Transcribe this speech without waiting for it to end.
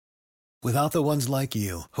Without the ones like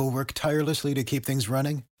you, who work tirelessly to keep things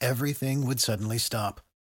running, everything would suddenly stop.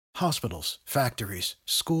 Hospitals, factories,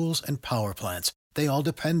 schools, and power plants, they all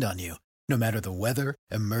depend on you. No matter the weather,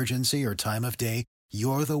 emergency, or time of day,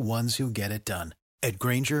 you're the ones who get it done. At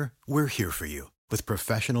Grainger, we're here for you with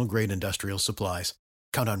professional-grade industrial supplies.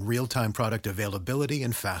 Count on real-time product availability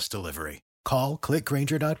and fast delivery. Call, click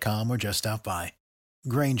Grainger.com, or just stop by.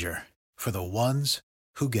 Grainger, for the ones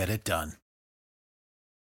who get it done.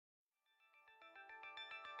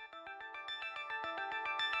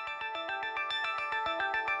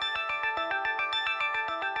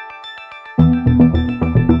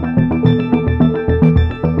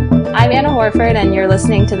 I'm Anna Horford, and you're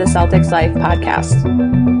listening to the Celtics Life podcast.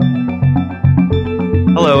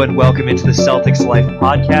 Hello, and welcome into the Celtics Life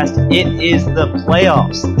podcast. It is the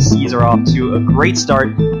playoffs. The C's are off to a great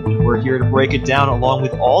start. We're here to break it down along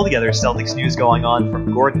with all the other Celtics news going on,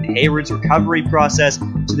 from Gordon Hayward's recovery process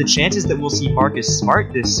to the chances that we'll see Marcus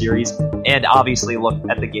Smart this series, and obviously look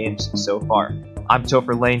at the games so far. I'm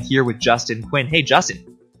Topher Lane here with Justin Quinn. Hey,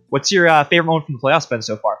 Justin, what's your favorite moment from the playoffs been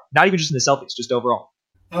so far? Not even just in the Celtics, just overall.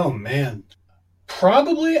 Oh, man.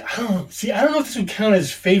 Probably, I don't know if this would count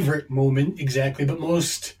as favorite moment exactly, but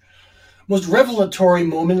most revelatory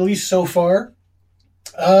moment, at least so far.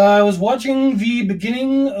 I was watching the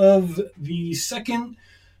beginning of the second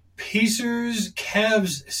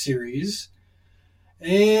Pacers-Cavs series,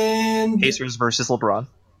 and Pacers versus LeBron.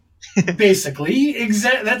 basically,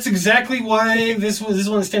 that's exactly why this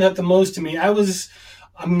one stands out the most to me.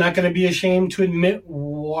 I'm not going to be ashamed to admit,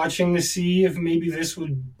 watching to see if maybe this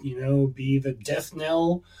would, be the death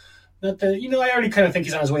knell. Not that, I already kind of think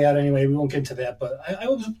he's on his way out anyway. We won't get into that. But I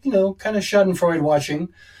was, kind of schadenfreude watching,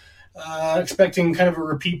 expecting kind of a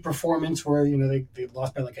repeat performance where, they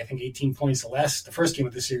lost by, I think 18 points the first game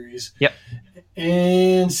of the series. Yep.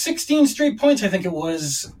 And 16 straight points, I think it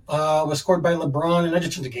was scored by LeBron, and I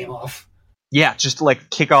just turned the game off. Yeah, just to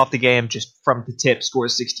kick off the game just from the tip,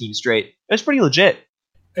 scores 16 straight. That's pretty legit.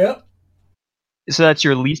 Yep. So that's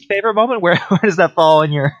your least favorite moment? Where does that fall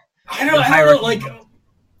in your? I don't know.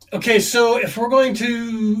 Okay, so if we're going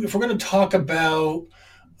to talk about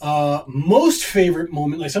most favorite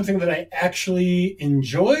moment, something that I actually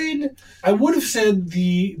enjoyed, I would have said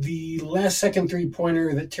the last second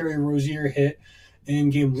 3-pointer that Terry Rozier hit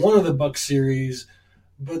in Game 1 of the Bucks series,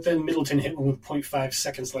 but then Middleton hit one with 0.5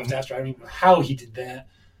 seconds left after. I don't even know how he did that.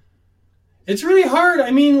 It's really hard.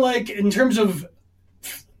 I mean, in terms of.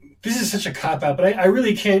 This is such a cop-out, but I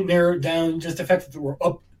really can't narrow it down. Just the fact that we're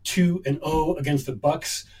up 2-0 against the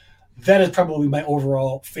Bucks, that is probably my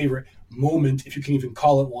overall favorite moment, if you can even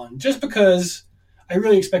call it one. Just because I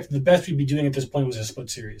really expected the best we'd be doing at this point was a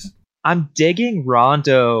split series. I'm digging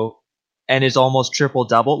Rondo and his almost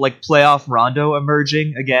triple-double, playoff Rondo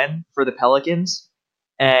emerging again for the Pelicans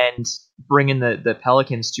and bringing the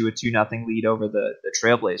Pelicans to a 2-0 lead over the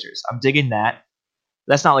Trailblazers. I'm digging that.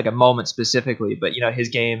 That's not a moment specifically, but his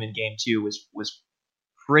game in Game 2 was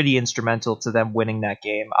pretty instrumental to them winning that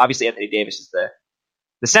game. Obviously, Anthony Davis is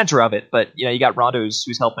the center of it, but you got Rondo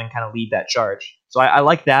who's helping kind of lead that charge. So I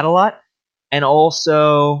like that a lot, and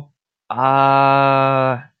also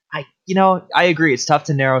I agree it's tough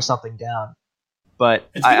to narrow something down, but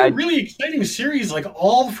it's been a really exciting series.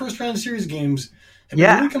 All the first round series games have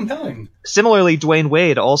been really compelling. Similarly, Dwayne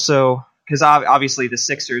Wade also. Because obviously the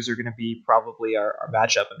Sixers are going to be probably our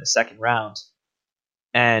matchup in the second round.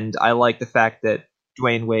 And I like the fact that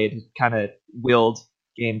Dwayne Wade kind of willed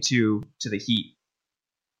Game 2 to the Heat.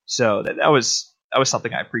 So that was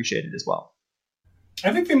something I appreciated as well.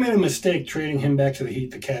 I think they made a mistake trading him back to the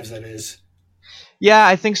Heat, the Cavs, that is. Yeah,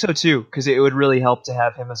 I think so too, because it would really help to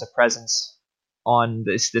have him as a presence on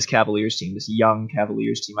this Cavaliers team, this young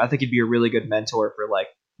Cavaliers team. I think he'd be a really good mentor for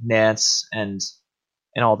Nance and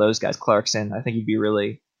all those guys, Clarkson. I think he'd be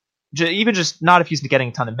really, even just not if he's getting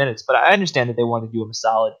a ton of minutes, but I understand that they wanted to do him a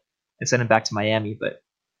solid and send him back to Miami. But,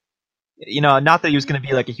 not that he was going to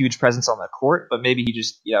be a huge presence on the court, but maybe he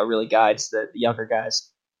just, really guides the younger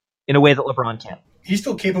guys in a way that LeBron can't. He's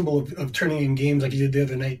still capable of turning in games like he did the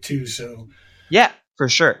other night too. So yeah, for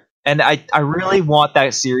sure. And I really want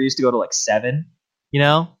that series to go to 7,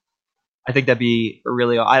 I think that'd be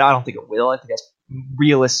really, I don't think it will. I think that's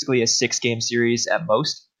realistically a 6-game series at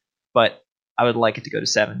most, but I would like it to go to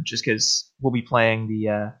 7 just because we'll be playing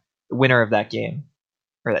the winner of that game,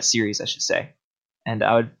 or that series, I should say. And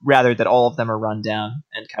I would rather that all of them are run down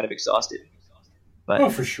and kind of exhausted.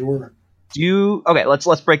 But for sure. Okay,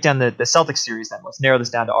 let's break down the Celtics series then. Let's narrow this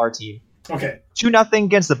down to our team. Okay. 2-0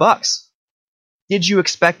 against the Bucks. Did you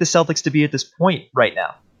expect the Celtics to be at this point right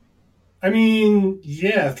now? I mean,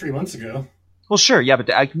 yeah, 3 months ago. Well, sure, yeah, but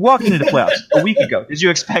walking into the playoffs a week ago, did you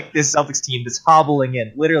expect this Celtics team that's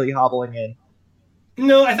literally hobbling in?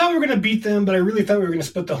 No, I thought we were going to beat them, but I really thought we were going to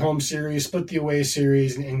split the home series, split the away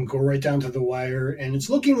series, and go right down to the wire. And it's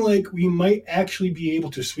looking like we might actually be able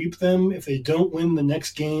to sweep them if they don't win the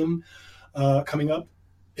next game coming up.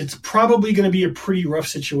 It's probably going to be a pretty rough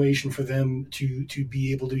situation for them to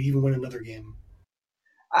be able to even win another game.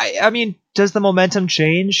 I mean, does the momentum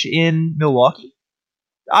change in Milwaukee?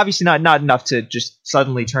 Obviously not enough to just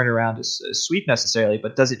suddenly turn around a sweep necessarily,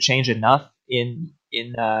 but does it change enough in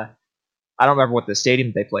I don't remember what the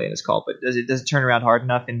stadium they play in is called, but does it turn around hard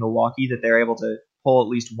enough in Milwaukee that they're able to pull at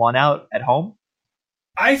least one out at home?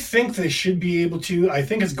 I think they should be able to. I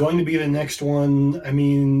think it's going to be the next one. I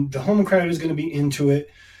mean, the home crowd is going to be into it.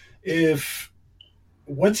 If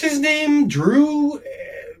what's his name, Drew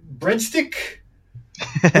Breadstick,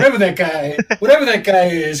 whatever that guy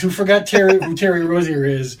is, who Terry Rozier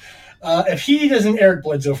is. If he doesn't, Eric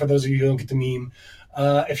Bledsoe, for those of you who don't get the meme.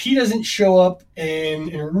 If he doesn't show up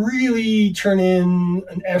and really turn in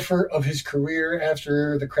an effort of his career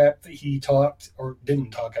after the crap that he talked, or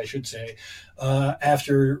didn't talk, I should say,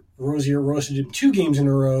 after Rozier roasted him 2 games in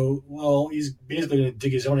a row, well, he's basically going to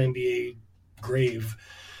dig his own NBA grave.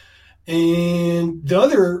 And the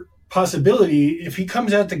other possibility, if he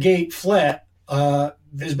comes out the gate flat,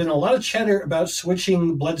 there's been a lot of chatter about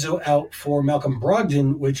switching Bledsoe out for Malcolm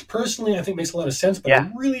Brogdon, which personally I think makes a lot of sense, but I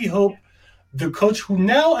really hope the coach, who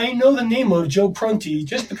now I know the name of, Joe Prunty,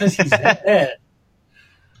 just because he's that bad.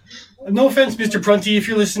 No offense, Mr. Prunty, if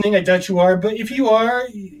you're listening, I doubt you are, but if you are,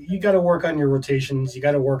 you got to work on your rotations. You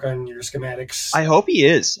got to work on your schematics. I hope he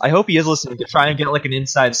is. I hope he is listening to try and get like an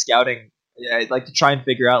inside scouting. I'd like to try and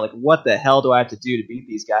figure out like what the hell do I have to do to beat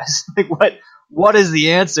these guys? Like what is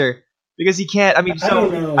the answer? Because he can't. I mean,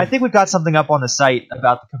 I think we've got something up on the site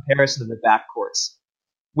about the comparison of the backcourts,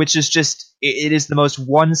 which is just it is the most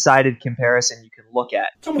one-sided comparison you can look at.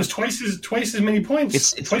 It's almost twice as many points.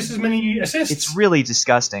 It's twice as many assists. It's really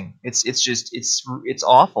disgusting. It's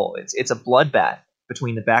awful. It's a bloodbath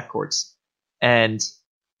between the backcourts. And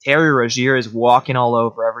Terry Rozier is walking all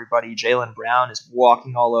over everybody. Jaylen Brown is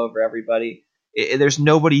walking all over everybody. There's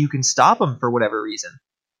nobody who can stop him for whatever reason.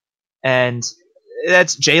 And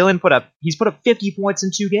that's Jaylen put up 50 points in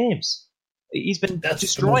 2 games. He's been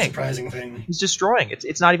destroying. The most surprising thing. He's destroying.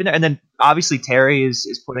 It's not even there. And then obviously Terry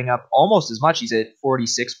is putting up almost as much. He's at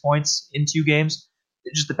 46 points in 2 games.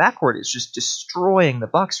 Just the backcourt is just destroying the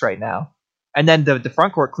Bucks right now. And then the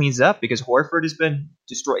front court cleans it up because Horford has been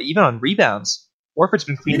destroyed, even on rebounds. Horford's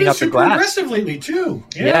been cleaning up the glass. Aggressive lately too.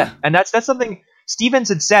 Yeah, and that's something Stevens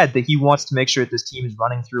had said, that he wants to make sure that this team is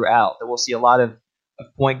running through Al. That we'll see a lot of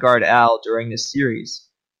point guard Al during this series.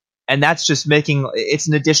 And that's just it's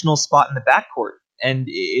an additional spot in the backcourt, and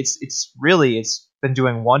it's been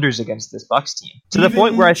doing wonders against this Bucks team to the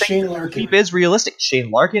point where I think the keep is realistic.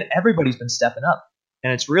 Shane Larkin, everybody's been stepping up,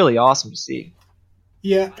 and it's really awesome to see.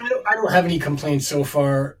 Yeah, I don't have any complaints so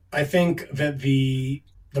far. I think that the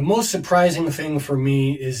most surprising thing for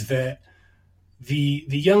me is that the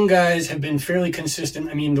young guys have been fairly consistent.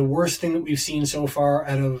 I mean, the worst thing that we've seen so far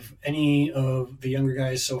out of any of the younger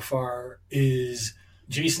guys so far is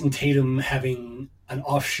Jason Tatum having an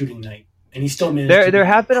off shooting night, and he's still managed. There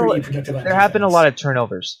have been a lot of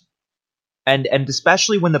turnovers, and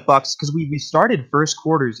especially when the Bucks, because we started first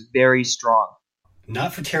quarters very strong.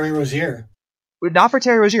 Not for Terry Rozier. Not for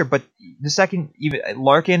Terry Rozier, but the second, even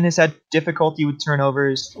Larkin has had difficulty with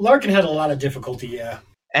turnovers. Larkin had a lot of difficulty, yeah.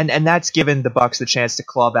 And that's given the Bucks the chance to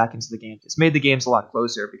claw back into the game. It's made the games a lot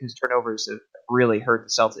closer because turnovers have really hurt the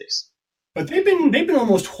Celtics. But they've been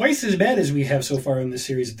almost twice as bad as we have so far in this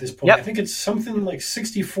series at this point. Yep. I think it's something like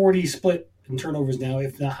 60-40 split in turnovers now,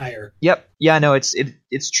 if not higher. Yep. Yeah, no,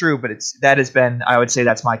 it's true, but that has been, I would say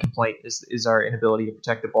that's my complaint, is our inability to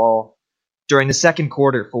protect the ball during the second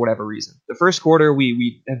quarter for whatever reason. The first quarter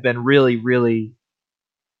we have been really, really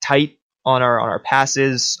tight on our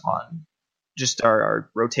passes, on just our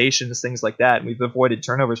rotations, things like that, and we've avoided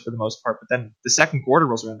turnovers for the most part. But then the second quarter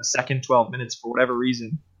rolls around, the second 12 minutes, for whatever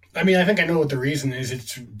reason. I mean, I think I know what the reason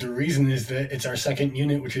is. The reason is that it's our second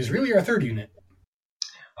unit, which is really our third unit.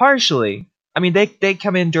 Partially. I mean, they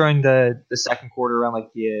come in during the second quarter around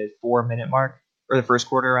like the 4-minute mark, or the first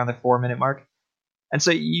quarter around the 4-minute mark. And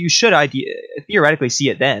so you should theoretically see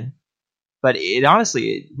it then. But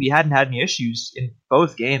we hadn't had any issues in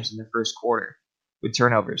both games in the first quarter with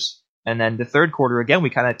turnovers. And then the third quarter, again, we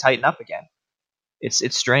kind of tighten up again.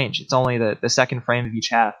 It's strange. It's only the second frame of each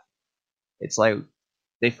half. It's like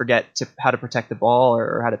they forget how to protect the ball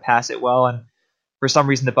or how to pass it well. And for some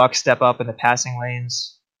reason, the Bucks step up in the passing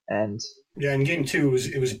lanes. And yeah, in game 2,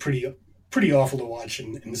 it was pretty pretty awful to watch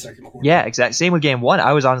in the second quarter. Yeah, exactly. Same with game one.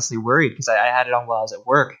 I was honestly worried because I had it on while I was at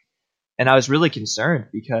work, and I was really concerned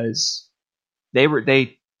because we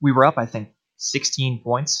were up, I think, 16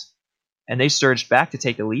 points, and they surged back to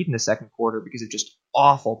take the lead in the second quarter because of just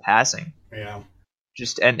awful passing. Yeah.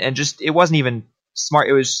 Just it wasn't even smart.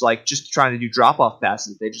 It was like just trying to do drop off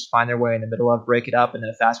passes. They just find their way in the middle of, break it up, and then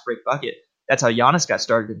a fast break bucket. That's how Giannis got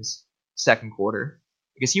started in his second quarter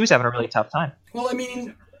because he was having a really tough time. Well, I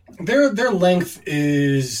mean, their length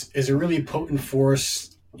is a really potent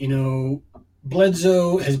force. You know,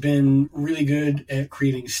 Bledsoe has been really good at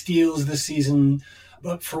creating steals this season,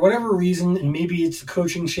 but for whatever reason, and maybe it's the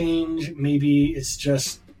coaching change, maybe it's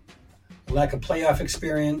just lack of playoff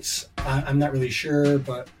experience, I'm not really sure,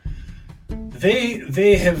 but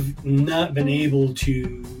they have not been able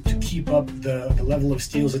to keep up the level of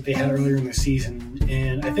steals that they had earlier in the season.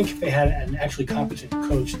 And I think if they had an actually competent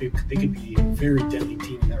coach, they could be a very deadly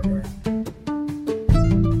team in that regard.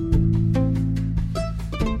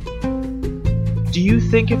 Do you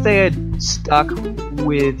think if they had stuck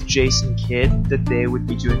with Jason Kidd that they would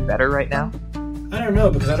be doing better right now? I don't know,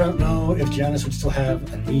 because I don't know if Giannis would still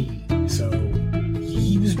have a knee. So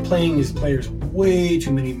he was playing his players way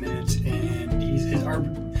too many minutes, and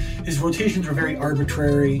his rotations were very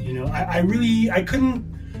arbitrary. You know, I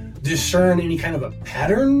couldn't discern any kind of a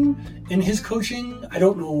pattern in his coaching. I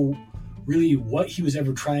don't know really what he was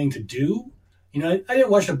ever trying to do. You know, I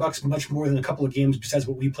didn't watch the Bucks much more than a couple of games besides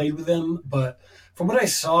what we played with them, but from what I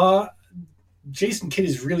saw, Jason Kidd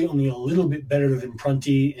is really only a little bit better than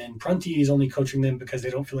Prunty, and Prunty is only coaching them because they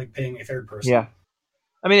don't feel like paying a third person. Yeah,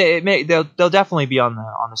 I mean, they'll definitely be on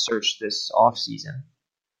the search this off season,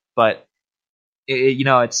 but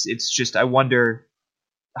it's just I wonder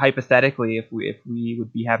hypothetically if we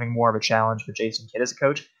would be having more of a challenge with Jason Kidd as a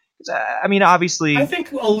coach. I mean, obviously, I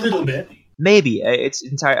think a little bit. Maybe it's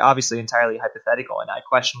obviously entirely hypothetical, and I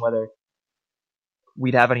question whether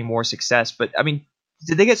we'd have any more success. But I mean,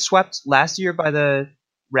 did they get swept last year by the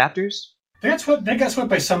Raptors? They got swept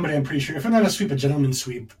by somebody, I'm pretty sure. If not a sweep, a gentleman's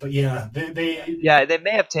sweep. But yeah, they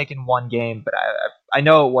may have taken one game, but I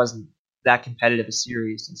know it wasn't that competitive a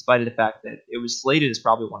series, in spite of the fact that it was slated as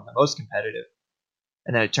probably one of the most competitive,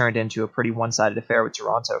 and then it turned into a pretty one-sided affair with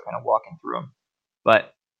Toronto kind of walking through them.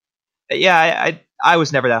 But yeah, I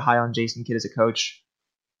was never that high on Jason Kidd as a coach.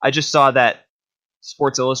 I just saw that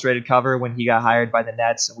Sports Illustrated cover when he got hired by the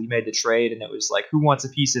Nets and we made the trade, and it was like, who wants a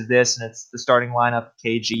piece of this? And it's the starting lineup: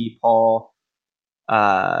 KG, Paul,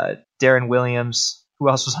 Darren Williams. Who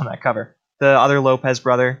else was on that cover? The other Lopez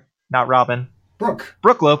brother, not Robin.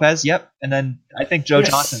 Brooke Lopez, yep. And then I think Joe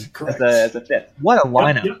Johnson as a fifth. What a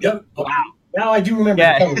lineup. Yep. Wow. Now I do remember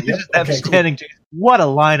the cover. Yep. Okay, standing cool. What a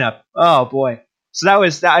lineup. Oh, boy. So that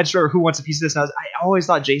was that. I just remember who wants a piece of this. And I always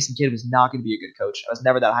thought Jason Kidd was not going to be a good coach. I was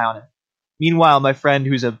never that high on him. Meanwhile, my friend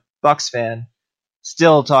who's a Bucks fan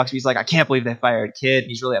still talks. He's like, I can't believe they fired Kidd. And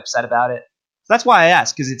he's really upset about it. So that's why I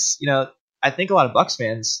asked, because it's, I think a lot of Bucks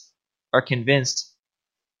fans are convinced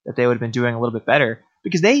that they would have been doing a little bit better,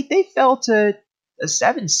 because they fell to a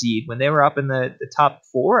 7 seed when they were up in the top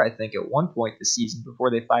 4, I think, at one point this season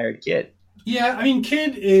before they fired Kidd. Yeah, I mean,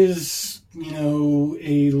 Kidd is,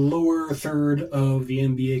 a lower third of the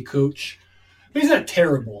NBA coach. But he's not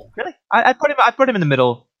terrible. Really? I put him in the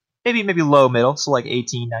middle, maybe low middle, so like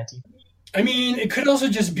 18, 19. I mean, it could also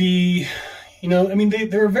just be,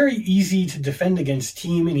 they're very easy to defend against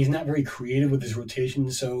team, and he's not very creative with his rotation,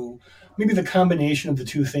 so maybe the combination of the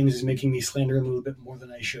two things is making me slander him a little bit more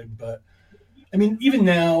than I should. But, I mean, even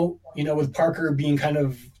now, with Parker being kind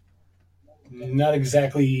of not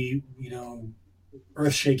exactly,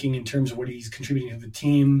 earth-shaking in terms of what he's contributing to the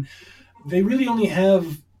team, they really only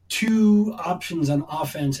have 2 options on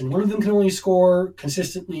offense, and one of them can only score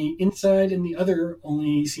consistently inside, and the other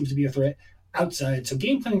only seems to be a threat outside. So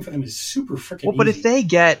game planning for them is super freaking easy. But if they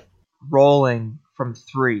get rolling from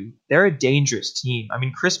 3, they're a dangerous team. I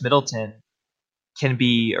mean, Chris Middleton can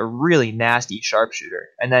be a really nasty sharpshooter,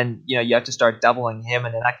 and then you have to start doubling him,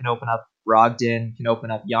 and then that can open up Brogdon, can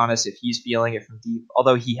open up Giannis if he's feeling it from deep,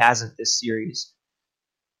 although he hasn't this series.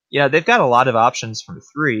 They've got a lot of options from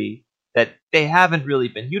 3 that they haven't really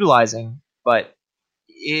been utilizing, but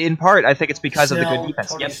in part, I think it's because of the good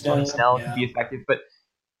defense. Yes, Tony Snell can be effective, but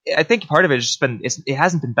I think part of it has just been it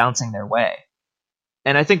hasn't been bouncing their way,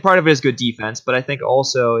 and I think part of it is good defense, but I think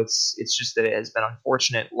also it's just that it has been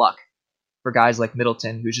unfortunate luck for guys like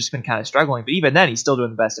Middleton, who's just been kind of struggling. But even then, he's still doing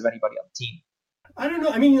the best of anybody on the team. I don't know.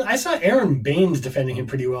 I mean, I saw Aaron Baines defending him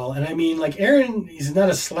pretty well, and I mean, Aaron is not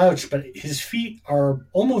a slouch, but his feet are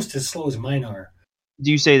almost as slow as mine are.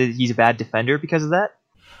 Do you say that he's a bad defender because of that?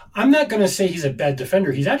 I'm not going to say he's a bad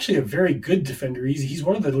defender. He's actually a very good defender. He's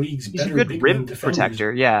one of the league's He's a better good big rim man defenders.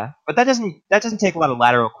 protector, yeah. But that doesn't take a lot of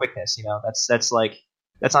lateral quickness, you know.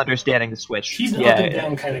 That's understanding the switch. He's an up and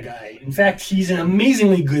down kind of guy. In fact, he's an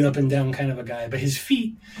amazingly good up and down kind of a guy. But his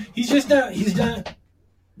feet, he's not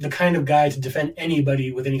the kind of guy to defend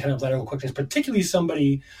anybody with any kind of lateral quickness, particularly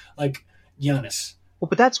somebody like Giannis. Well,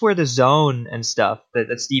 but that's where the zone and stuff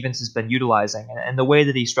that Stevens has been utilizing, and the way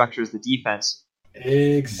that he structures the defense.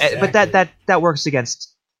 Exactly. But that works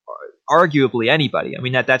against arguably anybody. I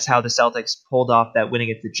mean, that's how the Celtics pulled off that win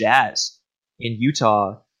against the Jazz in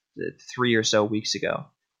Utah 3 or so weeks ago.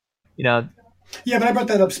 You know. Yeah, but I brought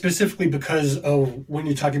that up specifically because of when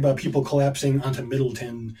you're talking about people collapsing onto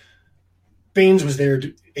Middleton. Baines was there,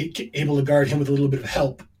 able to guard him with a little bit of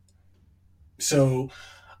help. So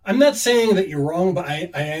I'm not saying that you're wrong, but I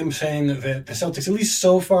am saying that the Celtics, at least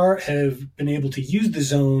so far, have been able to use the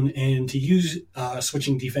zone and to use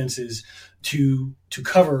switching defenses to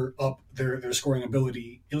cover up their scoring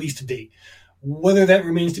ability, at least to date. Whether that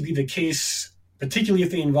remains to be the case, particularly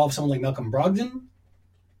if they involve someone like Malcolm Brogdon,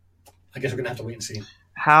 I guess we're going to have to wait and see.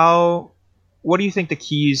 What do you think the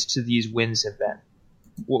keys to these wins have been?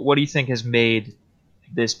 What do you think has made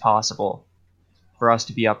this possible for us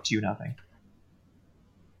to be up 2-0?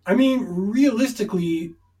 I mean,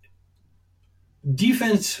 realistically,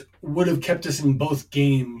 defense would have kept us in both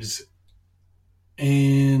games,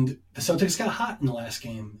 and the Celtics got hot in the last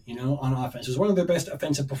game, on offense. It was one of their best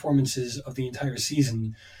offensive performances of the entire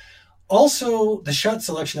season. Also, the shot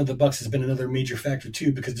selection of the Bucks has been another major factor,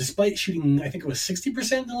 too, because despite shooting, I think it was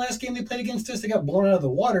 60% in the last game they played against us, they got blown out of the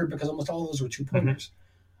water because almost all of those were two-pointers. Mm-hmm.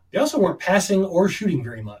 They also weren't passing or shooting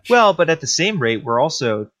very much. Well, but at the same rate, we're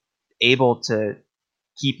also able to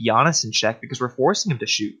keep Giannis in check because we're forcing him to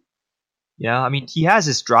shoot. I mean, he has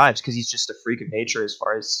his drives because he's just a freak of nature as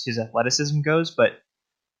far as his athleticism goes, but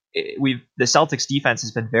the Celtics defense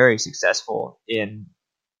has been very successful in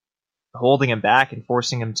holding him back and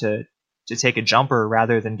forcing him to take a jumper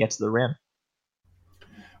rather than get to the rim.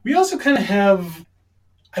 We also kind of have,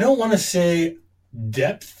 I don't want to say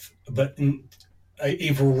depth, but a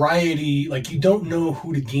variety. Like, you don't know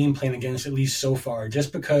who to game plan against, at least so far,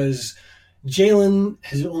 just because Jalen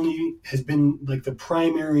has been like the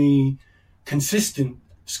primary consistent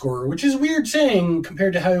scorer, which is weird saying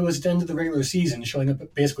compared to how it was at the end of the regular season, showing up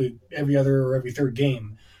basically every other or every third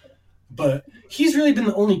game. But he's really been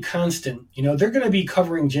the only constant. They're going to be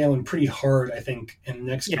covering Jalen pretty hard, I think, in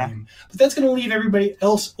the next game. But that's going to leave everybody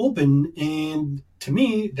else open. And to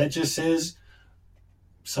me, that just says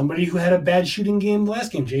somebody who had a bad shooting game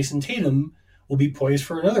last game, Jason Tatum, will be poised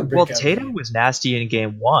for another breakout. Well, Tatum game. Was nasty in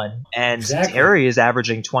game 1, and exactly. Terry is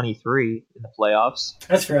averaging 23 in the playoffs.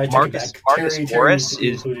 That's fair. I take it back. Marcus Morris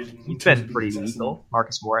he's been pretty lethal.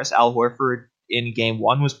 Marcus Morris, Al Horford in game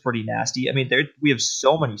 1 was pretty nasty. I mean, we have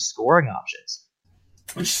so many scoring options,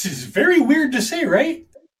 which is very weird to say, right?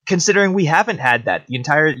 Considering we haven't had that the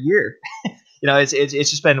entire year. It's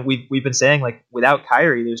just been we've been saying, like, without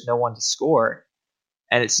Kyrie, there's no one to score.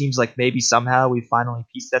 And it seems like maybe somehow we finally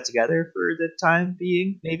pieced that together for the time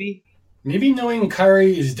being, maybe. Maybe knowing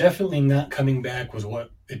Kyrie is definitely not coming back was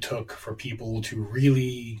what it took for people to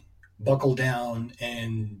really buckle down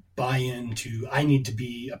and buy into, I need to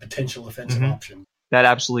be a potential offensive option. That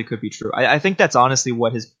absolutely could be true. I think that's honestly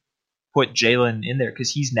what has put Jalen in there,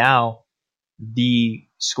 because he's now the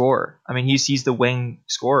scorer. I mean, he's the wing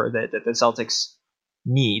scorer that the Celtics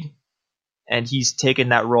need. And he's taken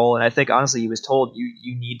that role, and I think, honestly, he was told,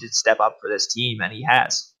 you need to step up for this team, and he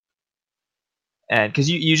has. And because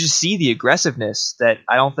you just see the aggressiveness that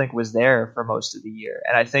I don't think was there for most of the year.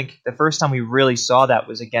 And I think the first time we really saw that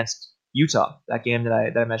was against Utah, that game that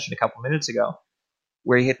I mentioned a couple minutes ago,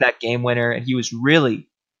 where he hit that game winner, and he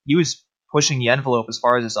was pushing the envelope as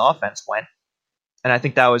far as his offense went. And I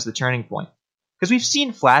think that was the turning point. Because we've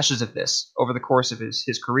seen flashes of this over the course of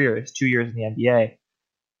his career, his 2 years in the NBA.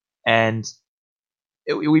 And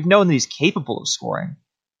we've known that he's capable of scoring,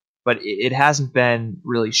 but it hasn't been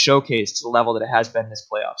really showcased to the level that it has been in this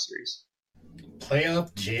playoff series.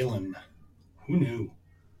 Playoff Jalen. Who knew?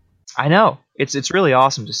 I know. It's really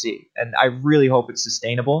awesome to see. And I really hope it's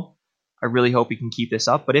sustainable. I really hope he can keep this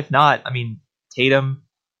up. But if not, I mean, Tatum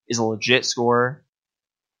is a legit scorer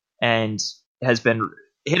and has been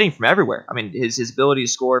hitting from everywhere. I mean, his ability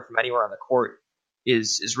to score from anywhere on the court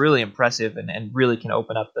is really impressive and really can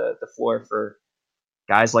open up the floor for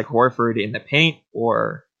guys like Horford in the paint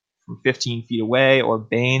or from 15 feet away, or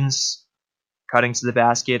Baines cutting to the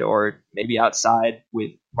basket, or maybe outside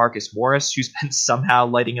with Marcus Morris, who's been somehow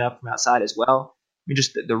lighting it up from outside as well. I mean,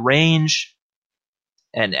 just the range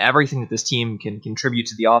And everything that this team can contribute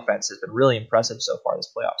to the offense has been really impressive so far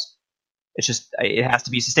this playoffs. It's just, it has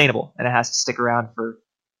to be sustainable, and it has to stick around for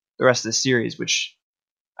the rest of the series, which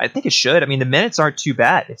I think it should. I mean, the minutes aren't too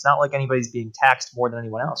bad. It's not like anybody's being taxed more than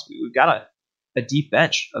anyone else. We've got a deep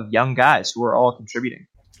bench of young guys who are all contributing.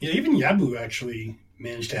 Yeah, even Yabu actually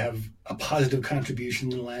managed to have a positive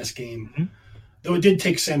contribution in the last game, mm-hmm. though it did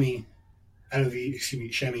take Shemi out of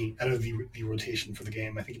the rotation for the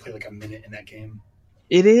game. I think he played like a minute in that game.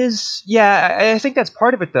 It is, yeah. I think that's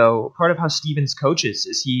part of it, though. Part of how Stevens coaches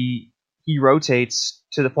is he rotates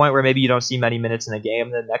to the point where maybe you don't see many minutes in a game,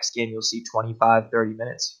 and the next game you'll see 25, 30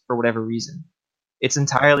 minutes for whatever reason. It's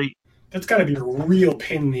entirely... That's got to be a real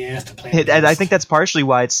pain in the ass to play. And I think that's partially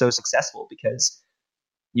why it's so successful, because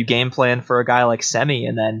you game plan for a guy like Shemi,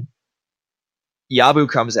 and then Yabu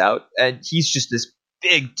comes out, and he's just this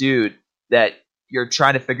big dude that you're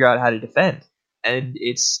trying to figure out how to defend. And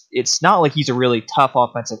it's not like he's a really tough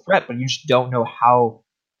offensive threat, but you just don't know how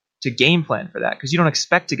to game plan for that, because you don't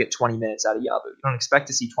expect to get 20 minutes out of Yabu. You don't expect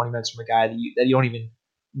to see 20 minutes from a guy that you don't even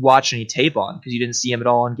watch any tape on, because you didn't see him at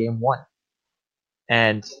all in game one.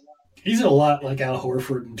 And he's a lot like Al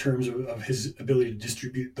Horford in terms of his ability to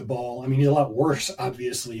distribute the ball. I mean, he's a lot worse,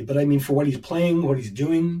 obviously, but I mean, for what he's playing, what he's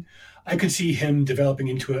doing, I could see him developing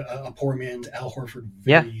into a poor man's Al Horford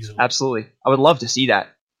very easily. Absolutely. I would love to see that,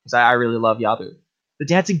 because I really love Yabu. The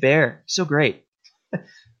dancing bear, so great.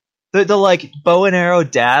 The like bow and arrow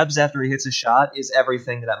dabs after he hits a shot is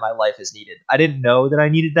everything that my life has needed. I didn't know that I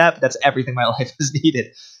needed that, but that's everything my life has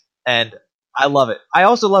needed. And I love it. I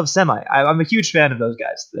also love Semi. I'm a huge fan of those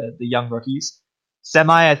guys, the young rookies.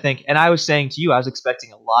 Semi, I think, and I was saying to you, I was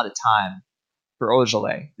expecting a lot of time for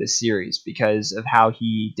Ojale this series because of how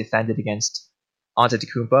he defended against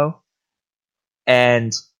Antetokounmpo.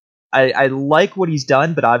 And I like what he's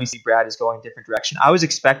done, but obviously Brad is going a different direction. I was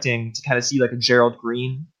expecting to kind of see like a Gerald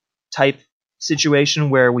Green type situation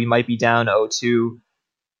where we might be down 0-2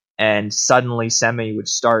 and suddenly Semi would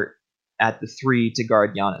start at the 3 to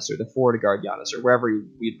guard Giannis or the 4 to guard Giannis or wherever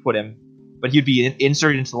we'd put him. But he'd be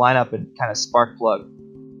inserted into the lineup and kind of spark plug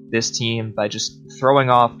this team by just throwing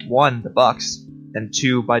off, 1, the Bucks, and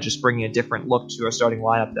 2, by just bringing a different look to our starting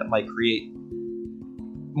lineup that might create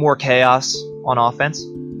more chaos on offense.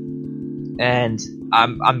 And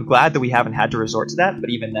I'm glad that we haven't had to resort to that, but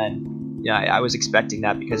even then, yeah, I was expecting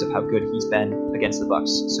that because of how good he's been against the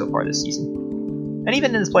Bucks so far this season, and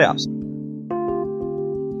even in his playoffs.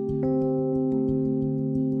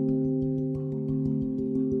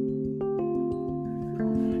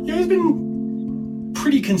 Yeah, he's been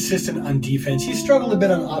pretty consistent on defense. He's struggled a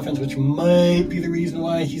bit on offense, which might be the reason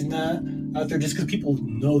why he's not out there, just because people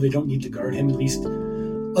know they don't need to guard him, at least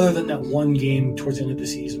other than that one game towards the end of the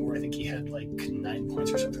season where I think he had like 9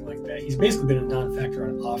 points or something like that. He's basically been a non-factor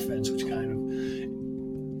on offense, which kind of,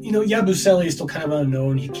 Yabusele is still kind of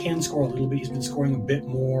unknown. He can score a little bit. He's been scoring a bit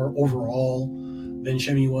more overall than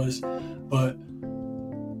Shemi was. But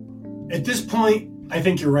at this point, I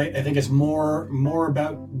think you're right. I think it's more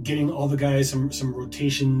about getting all the guys some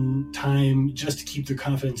rotation time just to keep their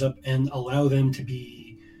confidence up and allow them to be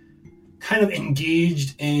kind of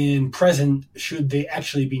engaged and present should they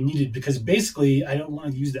actually be needed. Because basically, I don't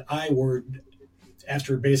want to use the I word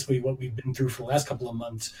after basically what we've been through for the last couple of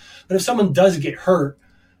months. But if someone does get hurt,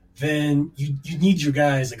 then you need your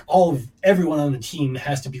guys, like everyone on the team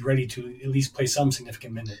has to be ready to at least play some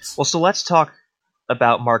significant minutes. Well, so let's talk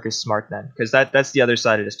about Marcus Smart then, because that's the other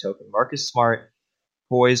side of this token. Marcus Smart,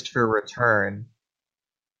 poised for return.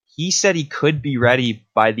 He said he could be ready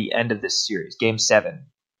by the end of this series, Game 7.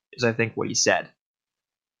 Is I think what he said.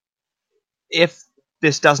 If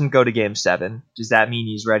this doesn't go to Game 7, does that mean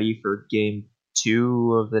he's ready for Game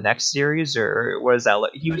 2 of the next series, or what does that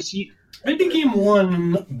look? Maybe Game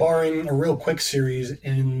 1, barring a real quick series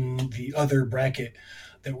in the other bracket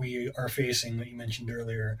that we are facing that you mentioned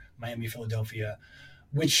earlier, Miami, Philadelphia,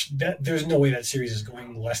 which there's no way that series is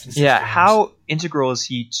going less than 6 games. How integral is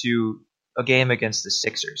he to a game against the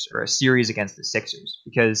Sixers or a series against the Sixers?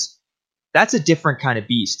 Because that's a different kind of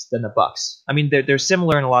beast than the Bucks. I mean, they're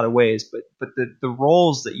similar in a lot of ways, but the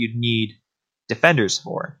roles that you'd need defenders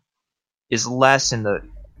for is less in the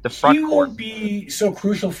front court. He won't be so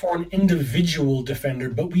crucial for an individual defender,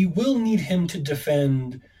 but we will need him to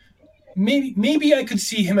defend. Maybe I could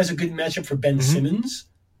see him as a good matchup for Ben Simmons,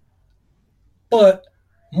 but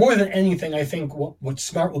more than anything, I think what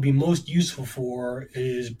Smart will be most useful for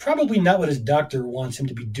is probably not what his doctor wants him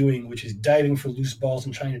to be doing, which is diving for loose balls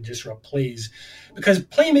and trying to disrupt plays. Because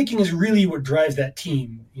playmaking is really what drives that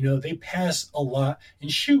team. They pass a lot and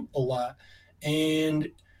shoot a lot. And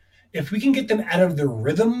if we can get them out of their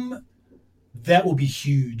rhythm, that will be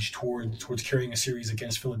huge towards carrying a series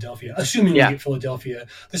against Philadelphia, assuming we get Philadelphia.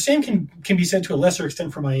 The same can be said to a lesser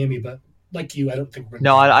extent for Miami, but like you, I don't think we're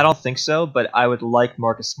No, I don't think so, but I would like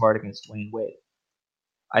Marcus Smart against Dwayne Wade.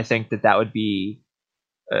 I think that would be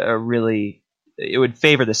it would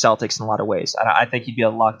favor the Celtics in a lot of ways. I think he'd be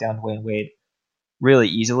able to lock down Dwayne Wade really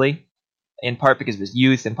easily, in part because of his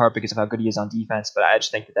youth, in part because of how good he is on defense, but I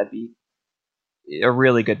just think that'd be a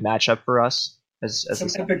really good matchup for us. As some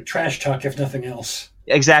epic trash talk, if nothing else.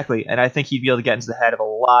 Exactly, and I think he'd be able to get into the head of a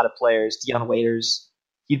lot of players. Dion Waiters,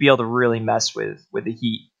 he'd be able to really mess with the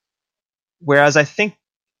Heat. Whereas I think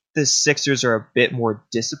the Sixers are a bit more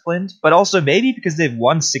disciplined, but also maybe because they've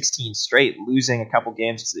won 16 straight, losing a couple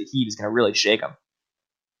games to the Heat is going to really shake them.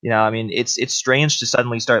 I mean, it's strange to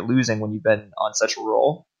suddenly start losing when you've been on such a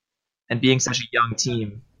roll and being such a young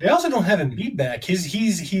team. They also don't have Embiid back.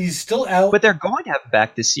 He's still out. But they're going to have him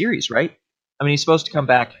back this series, right? I mean, he's supposed to come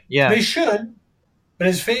back. Yeah, they should, but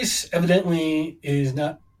his face evidently is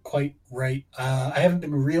not quite right. I haven't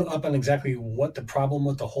been real up on exactly what the problem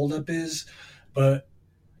with the holdup is, but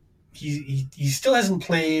he still hasn't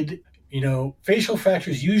played. Facial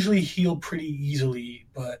fractures usually heal pretty easily,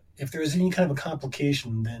 but if there's any kind of a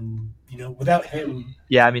complication, then without him.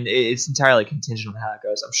 Yeah, I mean, it's entirely contingent on how it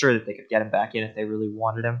goes. I'm sure that they could get him back in if they really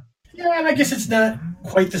wanted him. Yeah, and I guess it's not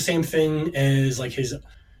quite the same thing as like his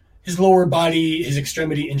lower body, his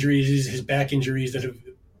extremity injuries, his back injuries that have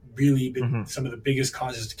really been some of the biggest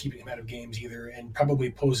causes to keeping him out of games either, and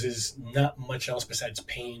probably poses not much else besides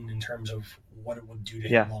pain in terms of what it would do to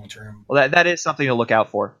him long term. Well, that is something to look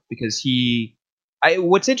out for because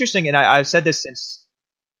what's interesting, and I've said this since,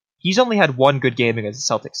 he's only had one good game against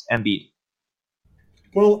the Celtics, Embiid.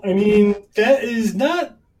 Well, I mean, that is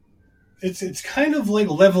not. It's kind of like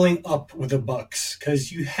leveling up with the Bucks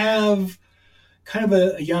because you have kind of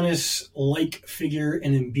a Giannis-like figure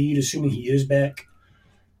in Embiid, assuming he is back.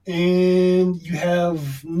 And you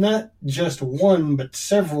have not just one, but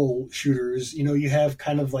several shooters. You have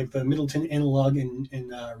kind of like the Middleton analog in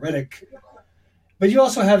Redick. But you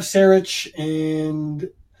also have Saric and,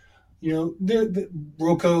 the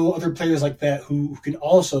Rocco, other players like that who can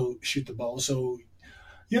also shoot the ball. So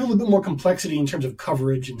you have a little bit more complexity in terms of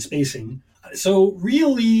coverage and spacing. So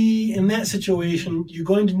really, in that situation, you're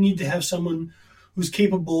going to need to have someone who's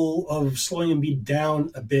capable of slowing Embiid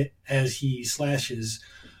down a bit as he slashes.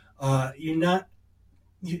 And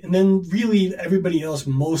then really everybody else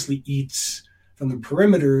mostly eats from the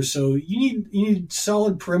perimeter. So you need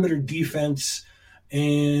solid perimeter defense,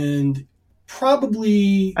 and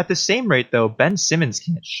probably at the same rate though, Ben Simmons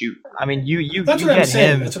can't shoot. I mean, you get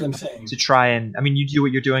him. That's what I'm saying. To try and you do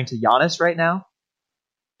what you're doing to Giannis right now,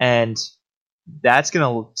 and that's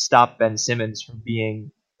gonna stop Ben Simmons from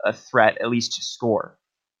being a threat, at least to score.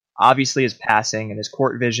 Obviously, his passing and his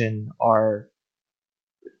court vision are,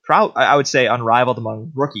 I would say, unrivaled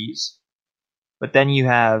among rookies. But then you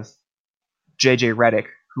have JJ Redick,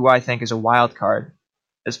 who I think is a wild card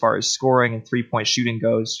as far as scoring and three-point shooting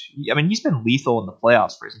goes. I mean, he's been lethal in the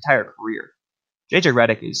playoffs for his entire career. JJ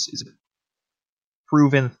Redick is a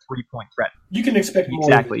proven three-point threat. You can expect more.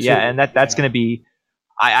 Exactly, yeah, and that's going to be.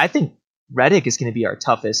 I think Redick is going to be our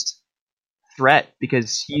toughest threat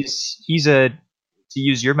because he's a, to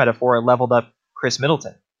use your metaphor, a leveled up Chris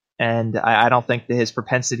Middleton. And I don't think that his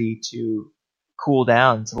propensity to cool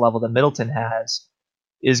down to the level that Middleton has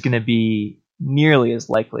is going to be nearly as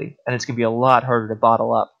likely. And it's going to be a lot harder to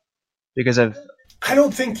bottle up because of... I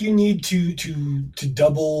don't think you need to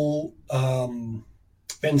double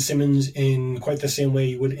Ben Simmons in quite the same way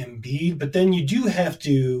you would Embiid. But then you do have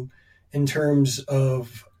to, in terms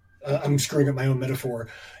of... I'm screwing up my own metaphor.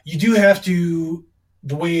 You do have to...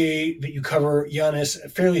 The way that you cover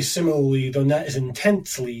Giannis fairly similarly, though not as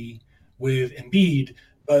intensely with Embiid,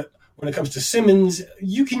 but when it comes to Simmons,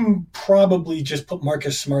 you can probably just put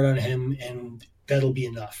Marcus Smart on him and that'll be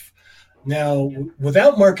enough. Now,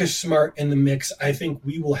 without Marcus Smart in the mix, I think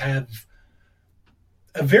we will have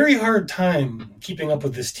a very hard time keeping up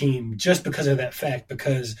with this team just because of that fact,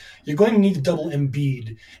 because you're going to need to double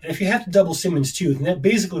Embiid. And if you have to double Simmons too, then that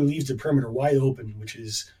basically leaves the perimeter wide open, which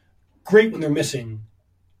is great when they're missing,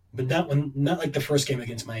 but not like the first game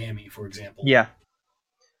against Miami, for example. Yeah.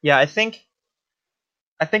 I think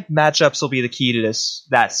matchups will be the key to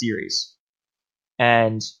that series,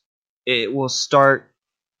 and it will start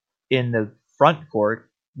in the front court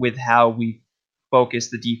with how we focus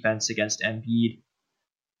the defense against Embiid,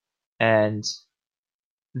 and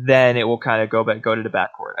then it will kind of go to the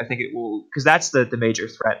backcourt. I think it will, because that's the major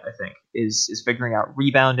threat. I think is figuring out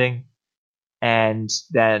rebounding and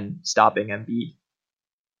then stopping Embiid.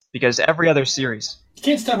 because every other series. You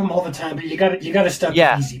can't stop them all the time, but you got to stop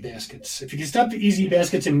the easy baskets. If you can stop the easy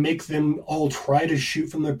baskets and make them all try to shoot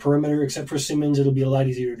from the perimeter, except for Simmons, it'll be a lot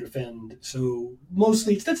easier to defend. So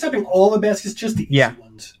mostly, it's not stopping all the baskets, just the easy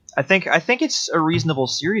ones. I think it's a reasonable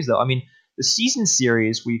series, though. I mean, the season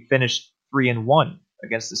series we finished 3-1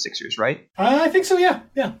 against the Sixers, right? I think so. Yeah.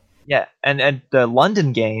 Yeah, and the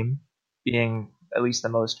London game, being at least the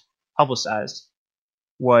most publicized,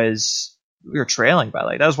 was we were trailing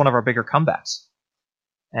by that was one of our bigger comebacks.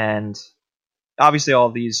 And obviously all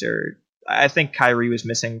of these are, I think Kyrie was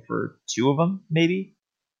missing for 2 of them, maybe.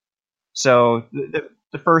 So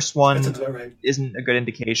the first one isn't a good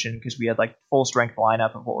indication because we had full strength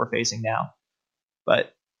lineup of what we're facing now.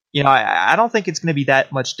 But, I don't think it's going to be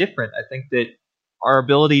that much different. I think that our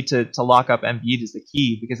ability to lock up Embiid is the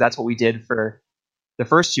key because that's what we did for the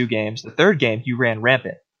first 2 games. The third game, he ran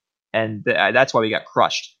rampant. And that's why we got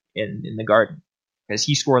crushed in the Garden. Because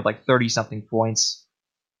he scored 30-something points,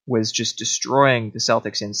 was just destroying the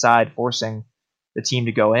Celtics inside, forcing the team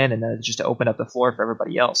to go in and then just to open up the floor for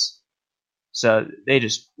everybody else. So they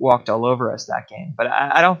just walked all over us that game. But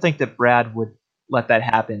I don't think that Brad would let that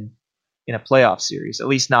happen in a playoff series, at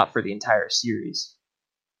least not for the entire series.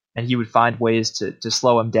 And he would find ways to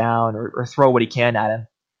slow him down or throw what he can at him,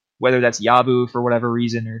 whether that's Yabu for whatever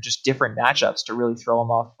reason or just different matchups to really throw him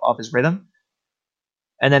off his rhythm.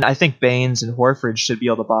 And then I think Baines and Horford should be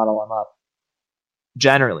able to bottle him up.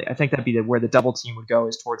 Generally, I think that'd be where the double team would go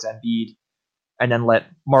is towards Embiid, and then let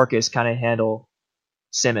Marcus kind of handle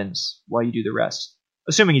Simmons while you do the rest,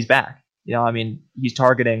 assuming he's back. He's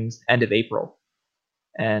targeting end of April,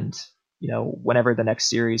 and whenever the next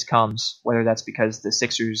series comes, whether that's because the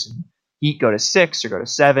Sixers and Heat go to 6 or go to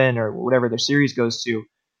 7 or whatever their series goes to,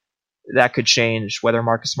 that could change whether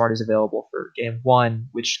Marcus Smart is available for Game 1,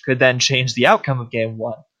 which could then change the outcome of Game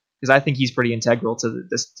 1, because I think he's pretty integral to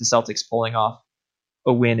the Celtics pulling off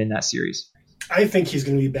a win in that series. I think he's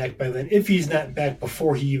going to be back by then. If he's not back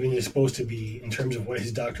before he even is supposed to be, in terms of what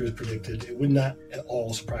his doctor has predicted, it would not at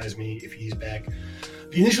all surprise me if he's back.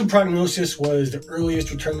 The initial prognosis was the earliest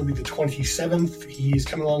return will be the 27th. He's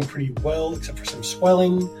coming along pretty well, except for some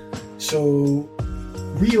swelling. So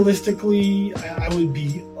realistically, I would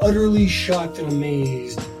be utterly shocked and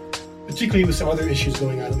amazed, particularly with some other issues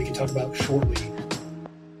going on that we can talk about shortly.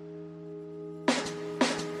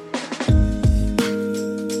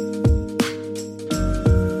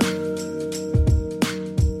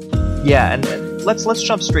 Yeah, and let's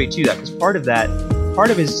jump straight to that, because part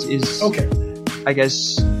of his okay. I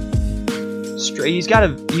guess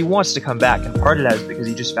he wants to come back, and part of that is because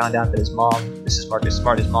he just found out that his mom, Mrs. Marcus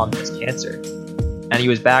Smart, his mom has cancer, and he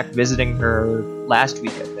was back visiting her last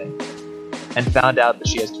week, I think, and found out that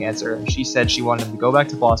she has cancer, and she said she wanted him to go back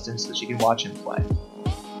to Boston so that she can watch him play,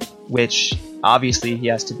 which obviously he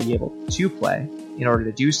has to be able to play in order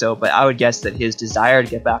to do so, but I would guess that his desire to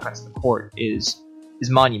get back onto the court is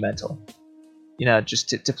monumental. Just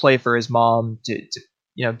to play for his mom, to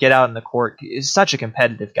get out in the court. Is such a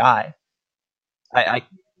competitive guy. I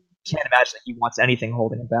can't imagine that he wants anything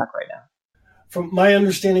holding him back right now. From my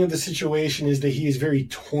understanding of the situation is that he is very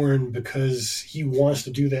torn because he wants to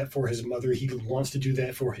do that for his mother. He wants to do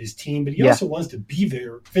that for his team, but he also wants to be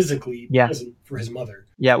there physically present for his mother.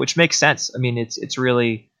 Yeah, which makes sense. I mean, it's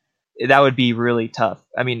really, that would be really tough.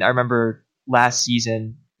 I mean, I remember last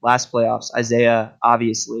season, last playoffs, Isaiah,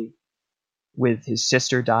 obviously, with his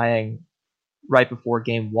sister dying right before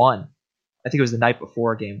Game 1. I think it was the night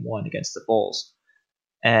before Game 1 against the Bulls.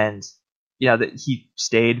 And, that he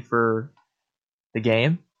stayed for the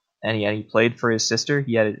game, and he played for his sister.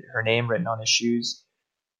 He had her name written on his shoes.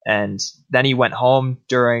 And then he went home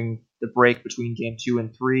during the break between Game 2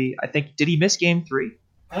 and 3. I think, did he miss Game 3?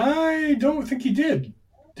 I don't think he did.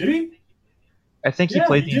 Did he? I think he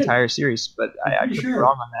played the entire series, but I could be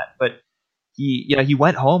wrong on that. But he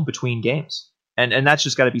went home between games, and that's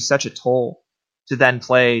just got to be such a toll to then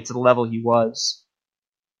play to the level he was,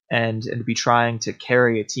 and to be trying to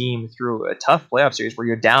carry a team through a tough playoff series where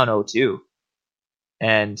you're down 0-2,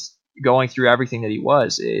 and going through everything that he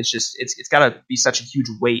was. It's got to be such a huge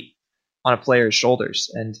weight on a player's shoulders,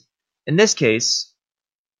 and in this case,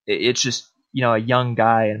 it's just a young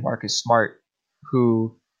guy in Marcus Smart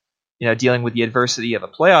who, dealing with the adversity of a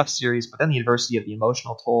playoff series, but then the adversity of the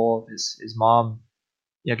emotional toll of his mom,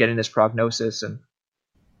 getting this prognosis, and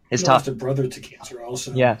it's tough. Lost a brother to cancer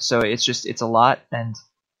also. Yeah, so it's a lot, and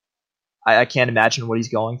I can't imagine what he's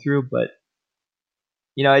going through, but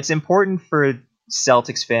it's important for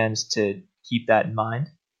Celtics fans to keep that in mind.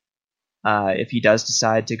 If he does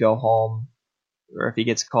decide to go home, or if he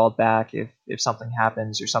gets called back, if something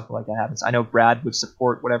happens or something like that happens. I know Brad would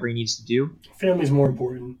support whatever he needs to do. Family's more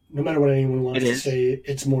important. No matter what anyone wants to say,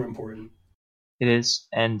 it's more important. It is.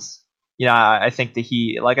 And, I think that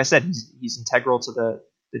he, like I said, he's integral to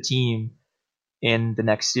the team in the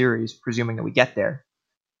next series, presuming that we get there.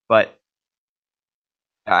 But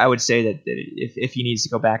I would say that if he needs to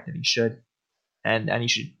go back, then he should. And he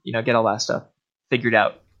should, get all that stuff figured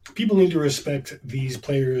out. People need to respect these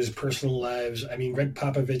players' personal lives. I mean, Greg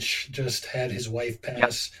Popovich just had his wife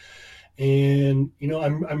pass. Yep. And,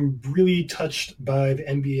 I'm really touched by the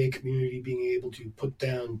NBA community being able to put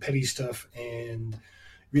down petty stuff and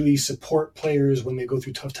really support players when they go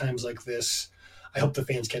through tough times like this. I hope the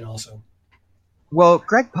fans can also. Well,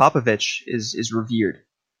 Greg Popovich is revered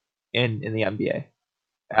in the NBA.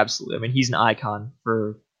 Absolutely. I mean, he's an icon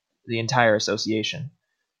for the entire association.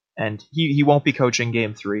 And he won't be coaching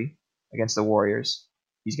Game 3 against the Warriors.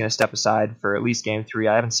 He's going to step aside for at least Game 3.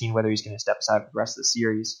 I haven't seen whether he's going to step aside for the rest of the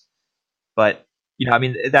series. But,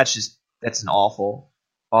 that's an awful,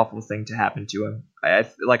 awful thing to happen to him.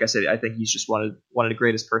 Like I said, I think he's just one of the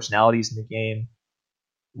greatest personalities in the game,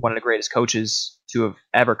 one of the greatest coaches to have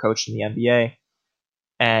ever coached in the NBA.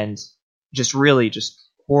 And just really just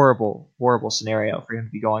horrible, horrible scenario for him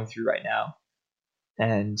to be going through right now.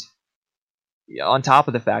 And on top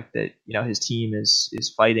of the fact that his team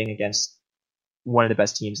is fighting against one of the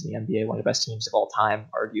best teams in the NBA, one of the best teams of all time,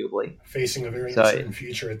 arguably facing a very uncertain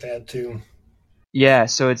future at that too. Yeah,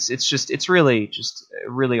 so it's really just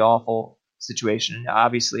a really awful situation. And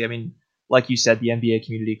obviously, I mean, like you said, the NBA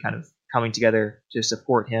community kind of coming together to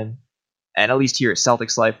support him, and at least here at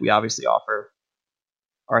Celtics Life, we obviously offer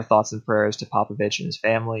our thoughts and prayers to Popovich and his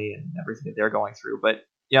family and everything that they're going through. But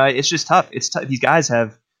it's just tough. It's tough. These guys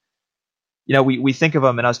have. We think of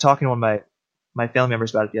them, and I was talking to one of my family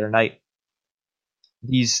members about it the other night.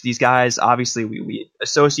 These guys, obviously, we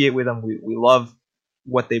associate with them. We love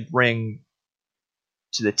what they bring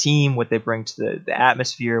to the team, what they bring to the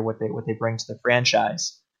atmosphere, what they bring to the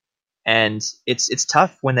franchise. And it's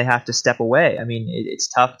tough when they have to step away. I mean, it's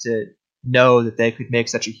tough to know that they could make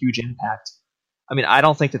such a huge impact. I mean, I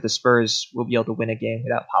don't think that the Spurs will be able to win a game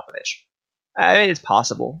without Popovich. I mean, it's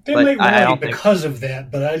possible. They might win because of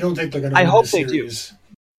that, but I don't think they're going to win the series. I hope they do.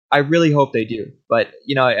 I really hope they do. But,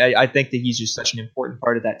 I think that he's just such an important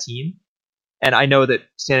part of that team. And I know that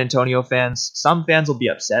San Antonio fans, some fans will be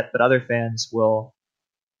upset, but other fans will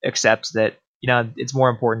accept that, it's more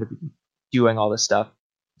important to be doing all this stuff,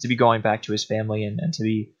 to be going back to his family and to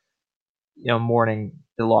be, mourning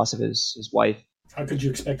the loss of his wife. How could you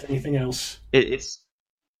expect anything else? So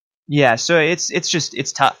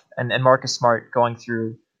it's tough, and Marcus Smart going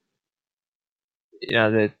through,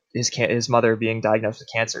 his mother being diagnosed with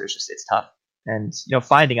cancer it's tough, and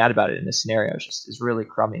finding out about it in this scenario is really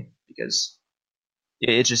crummy because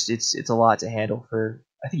it's a lot to handle for.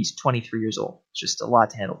 I think he's 23 years old. It's just a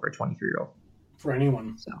lot to handle for a 23-year-old. For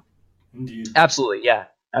anyone. So, indeed. Absolutely, yeah,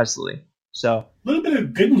 absolutely. So a little bit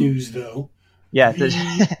of good news though. Yeah,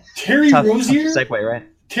 Terry Rozier. Tough segue, right?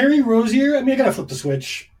 Terry Rozier. I mean, I gotta flip the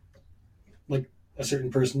switch, like a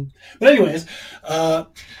certain person. But anyways,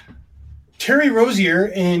 Terry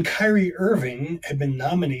Rozier and Kyrie Irving have been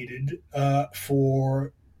nominated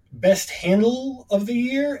for Best Handle of the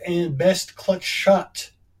Year and Best Clutch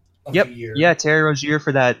Shot of the Year. Yeah, Terry Rozier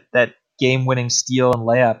for that game-winning steal and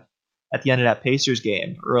layup at the end of that Pacers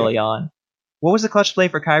game early on. What was the clutch play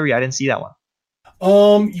for Kyrie? I didn't see that one.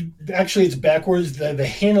 Actually, it's backwards. The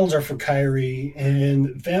handles are for Kyrie,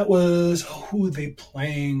 and that was who were they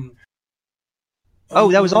playing?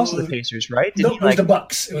 That was also the Pacers, right? It was the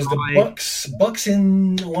Bucks. It was the Bucks. Bucks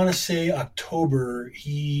in, I want to say, October.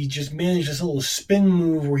 He just managed this little spin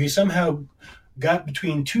move where he somehow got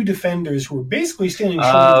between two defenders who were basically standing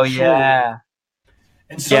shoulder to shoulder.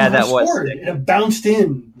 And somehow scored. And it bounced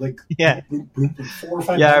in, 4 or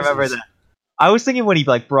 5 Yeah, I remember that. I was thinking when he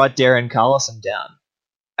brought Darren Collison down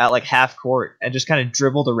at half court and just kind of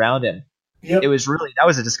dribbled around him. Yep. It was that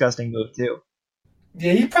was a disgusting move too.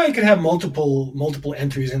 Yeah, you probably could have multiple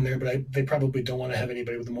entries in there, but they probably don't want to have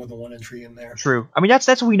anybody with more than one entry in there. True. I mean, that's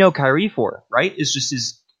what we know Kyrie for, right? It's just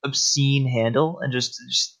his obscene handle and just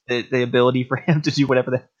the ability for him to do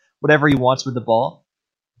whatever he wants with the ball.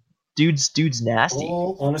 Dude's nasty.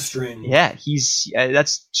 All on a string. Yeah,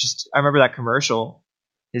 that's just. I remember that commercial,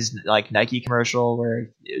 his Nike commercial where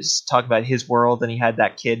it was talking about his world, and he had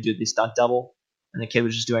that kid do the stunt double, and the kid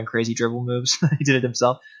was just doing crazy dribble moves. He did it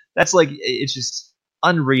himself. That's it's just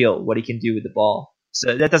unreal what he can do with the ball.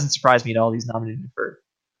 So that doesn't surprise me at all. He's nominated for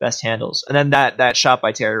best handles. And then that shot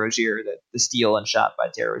by Terry Rozier, the steal and shot by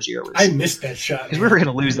Terry Rozier was. I missed that shot because we were going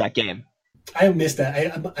to lose that game. I missed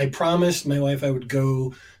that. I promised my wife I would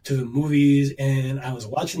go to the movies, and I was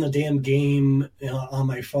watching the damn game on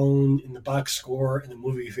my phone in the box score in the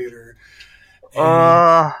movie theater.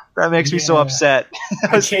 That makes me so upset.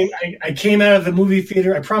 I came out of the movie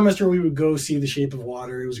theater. I promised her we would go see The Shape of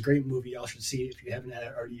Water. It was a great movie. Y'all should see it if you haven't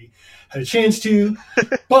already had a chance to.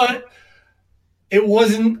 But it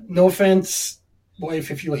wasn't, no offense,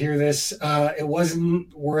 wife, if you'll hear this, it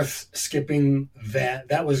wasn't worth skipping that.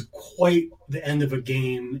 That was quite the end of a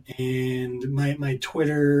game, and my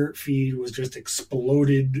Twitter feed was just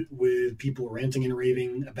exploded with people ranting and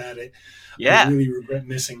raving about it. Yeah. I really regret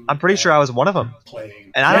missing. I'm pretty sure I was one of them.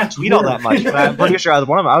 Playing. And I don't tweet all that much, but I'm pretty sure I was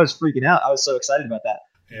one of them. I was freaking out. I was so excited about that.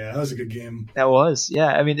 Yeah, that was a good game. That was. Yeah,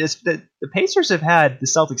 I mean, the Pacers have had the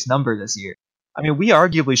Celtics number this year. I mean, we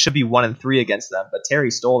arguably should be 1-3 against them, but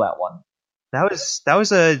Terry stole that one. That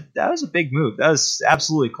was a big move. That was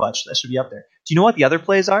absolutely clutch. That should be up there. Do you know what the other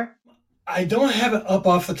plays are? I don't have it up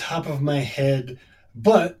off the top of my head,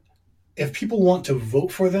 but if people want to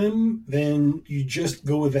vote for them, then you just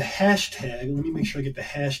go with the hashtag. Let me make sure I get the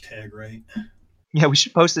hashtag right. Yeah, we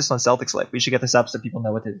should post this on Celtics Life. We should get this up so people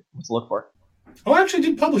know what to look for. Oh, I actually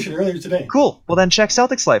did publish it earlier today. Cool. Well, then check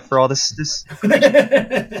Celtics Life for all this.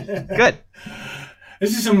 Good.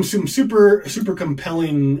 This is some super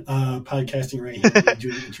compelling podcasting right here.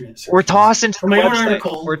 We're tossing to the my own website.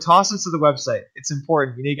 article. We're tossing to the website. It's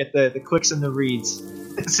important. We need to get the clicks and the reads.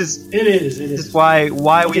 This is why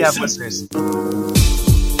we have listeners.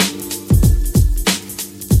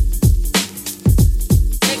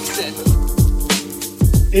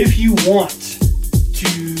 If you want to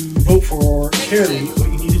vote for Terry, what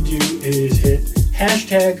you need to do is hit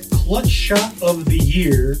hashtag clutch shot of the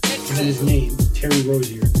year and then his name, Terry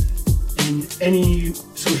Rozier. And any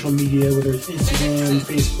social media, whether it's Instagram,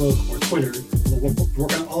 Facebook, or Twitter, we'll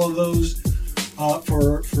work on all of those.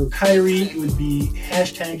 For Kyrie, it would be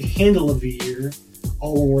hashtag handle of the year.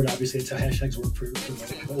 All one word, obviously. It's how hashtags work for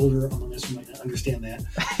the older among us who might not understand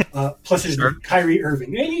that. Plus, there's Kyrie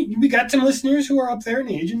Irving. Hey, we got some listeners who are up there in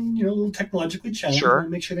age and a little technologically challenged. Sure.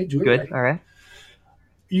 Make sure they do it Good. right. All right.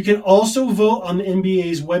 You can also vote on the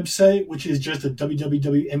NBA's website, which is just at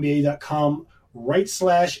www.nba.com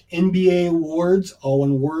 /NBA awards, all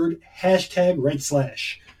one word, hashtag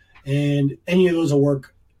 /. And any of those will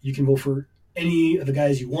work. You can vote for any of the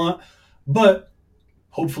guys you want, but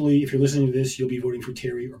hopefully, if you're listening to this, you'll be voting for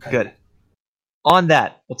Terry or Kyrie. Good. On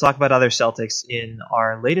that, we'll talk about other Celtics in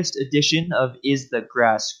our latest edition of Is the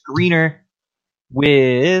Grass Greener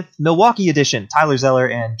with Milwaukee edition, Tyler Zeller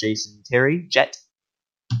and Jason Terry. Jet,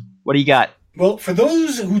 what do you got? Well, for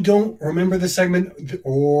those who don't remember the segment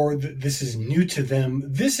or this is new to them,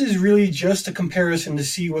 this is really just a comparison to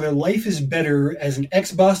see whether life is better as an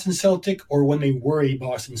ex-Boston Celtic or when they were a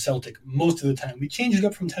Boston Celtic most of the time. We change it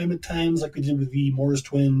up from time to time like we did with the Morris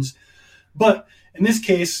twins. But in this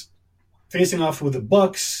case, facing off with the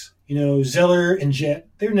Bucks, Zeller and Jet,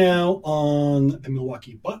 they're now on the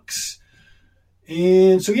Milwaukee Bucks.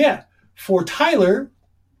 And so, yeah, for Tyler,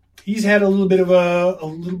 he's had a little bit of a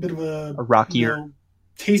rockier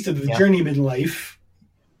taste of the journeyman life.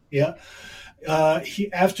 Yeah.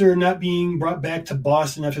 He, after not being brought back to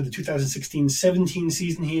Boston after the 2016-17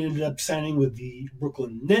 season, he ended up signing with the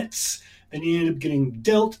Brooklyn Nets. Then he ended up getting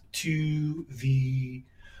dealt to the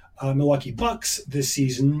Milwaukee Bucks this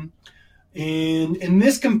season. And in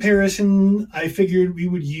this comparison, I figured we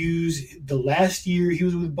would use the last year he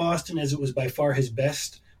was with Boston, as it was by far his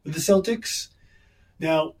best with the Celtics.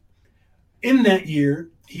 Now, in that year,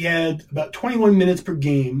 he had about 21 minutes per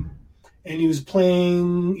game, and he was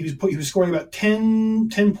scoring about 10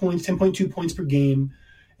 points, 10.2 points per game,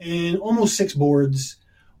 and almost 6 boards,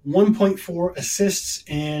 1.4 assists,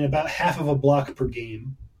 and about half of a block per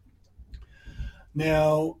game.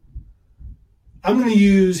 Now, I'm going to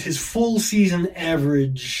use his full season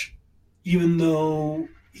average, even though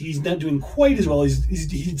he's not doing quite as well.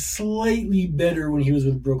 He's slightly better when he was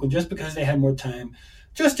with Brooklyn, just because they had more time.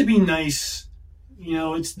 Just to be nice,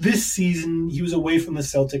 it's this season. He was away from the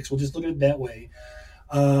Celtics. We'll just look at it that way.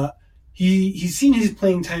 He's seen his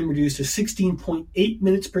playing time reduced to 16.8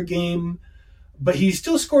 minutes per game, but he's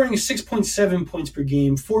still scoring 6.7 points per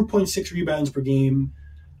game, 4.6 rebounds per game,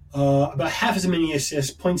 about half as many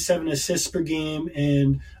assists, 0.7 assists per game,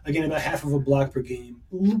 and again about half of a block per game.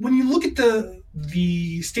 When you look at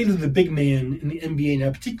the state of the big man in the NBA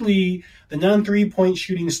now, particularly the non-3-point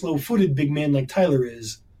shooting, slow-footed big man like Tyler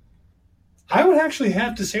is, I would actually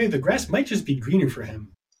have to say the grass might just be greener for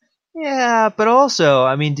him. Yeah, but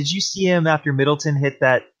also, did you see him after Middleton hit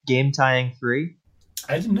that game-tying 3?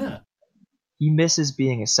 I did not. he misses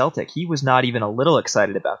being a Celtic. He was not even a little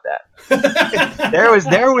excited about that. there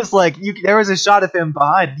was a shot of him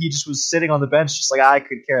behind. He just was sitting on the bench, just like, I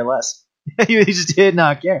could care less. He just did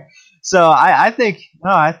not care. So I think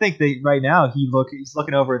that right now he's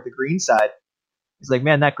looking over at the green side. He's like,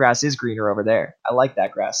 man, that grass is greener over there. I like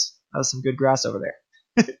that grass. That was some good grass over there.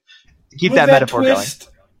 To keep that metaphor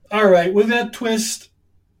twist, going. All right, with that twist,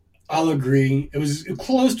 I'll agree. It was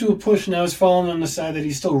close to a push, and I was falling on the side that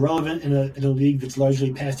he's still relevant in a league that's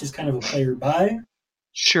largely past his kind of a player by.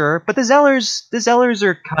 Sure, but the Zellers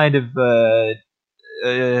are kind of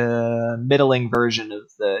a middling version of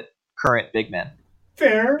the current big men.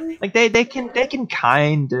 Fair. Like they can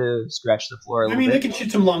kind of stretch the floor a little bit. They can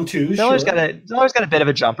shoot some long twos. Zeller's got a bit of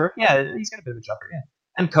a jumper. Yeah, he's got a bit of a jumper. Yeah,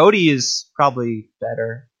 and Cody is probably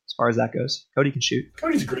better as far as that goes. Cody can shoot.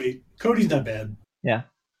 Cody's great. Cody's not bad. Yeah.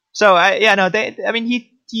 So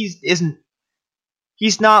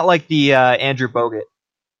he's not like the Andrew Bogut.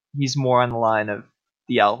 He's more on the line of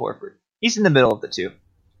the Al Horford. He's in the middle of the two.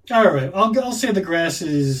 All right, I'll say the grass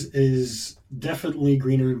is definitely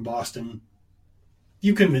greener in Boston.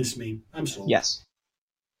 You convinced me. I'm sold. Yes,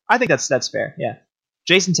 I think that's fair. Yeah,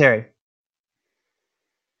 Jason Terry.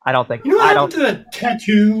 I don't think. You know what happened to the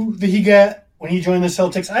tattoo that he got when he joined the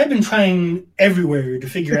Celtics? I've been trying everywhere to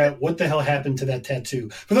figure out what the hell happened to that tattoo.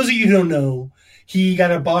 For those of you who don't know, he got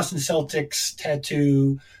a Boston Celtics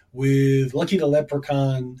tattoo with Lucky the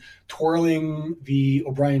Leprechaun twirling the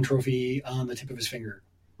O'Brien Trophy on the tip of his finger.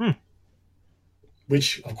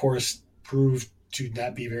 Which, of course, proved to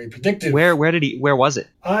not be very predictive. Where was it?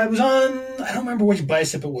 It was on, I don't remember which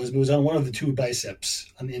bicep it was, but it was on one of the two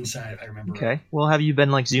biceps on the inside, if I remember. Okay. Right. Well, have you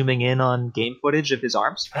been zooming in on game footage of his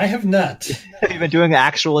arms? I have not. Have you been doing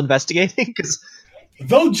actual investigating?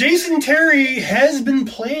 Though Jason Terry has been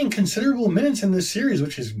playing considerable minutes in this series,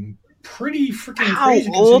 which is pretty freaking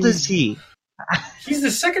crazy. How old is he? He's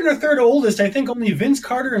the second or third oldest. I think only Vince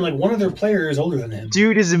Carter and one other player is older than him.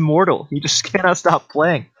 Dude is immortal. He just cannot stop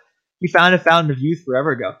playing. He found a fountain of youth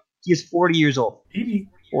forever ago. He is 40 years old.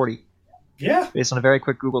 40. Yeah. Based on a very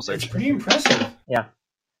quick Google search. It's pretty impressive. Yeah.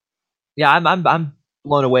 Yeah, I'm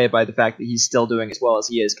blown away by the fact that he's still doing as well as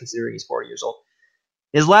he is, considering he's 40 years old.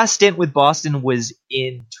 His last stint with Boston was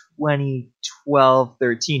in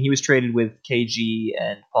 2012-13. He was traded with KG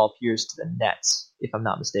and Paul Pierce to the Nets, if I'm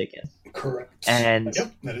not mistaken. Correct. And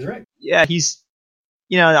yep, that is right. Yeah, he's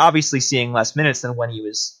obviously seeing less minutes than when he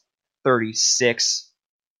was 36.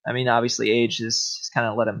 I mean, obviously age has kind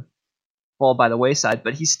of let him fall by the wayside,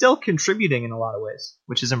 but he's still contributing in a lot of ways,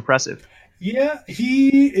 which is impressive. Yeah,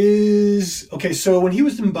 he is. Okay, so when he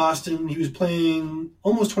was in Boston, he was playing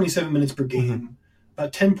almost 27 minutes per game,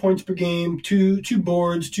 about 10 points per game, two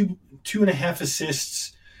boards, two and a half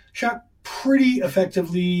assists, shot pretty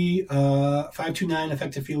effectively, 5.29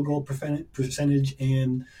 effective field goal percentage,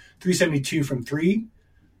 and 372 from three.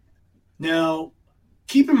 Now,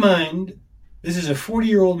 keep in mind, this is a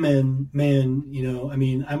 40-year-old man.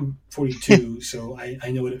 I'm 42, so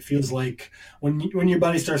I know what it feels like when your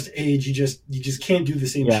body starts to age. You just can't do the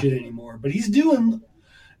same shit anymore. But he's doing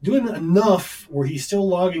enough where he's still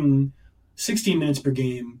logging 16 minutes per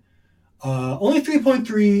game, only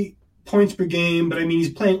 3.3 points per game. But I mean,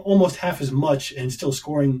 he's playing almost half as much and still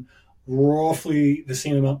scoring roughly the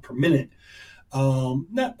same amount per minute.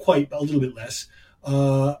 Not quite, but a little bit less.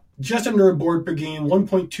 Just under a board per game,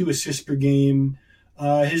 1.2 assists per game.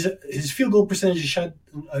 His field goal percentage is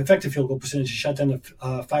effective field goal percentage is shot down to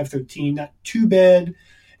 .513, not too bad.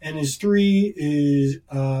 And his three is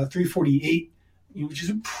 .348, which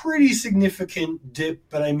is a pretty significant dip.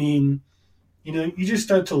 But I mean, you just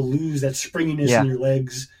start to lose that springiness in your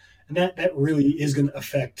legs, and that really is going to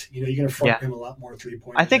affect. You're going to front him a lot more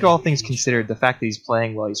 3-pointers. I think all things considered, the fact that he's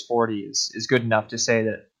playing while he's 40 is good enough to say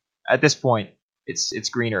that at this point, it's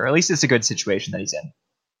greener. Or at least it's a good situation that he's in.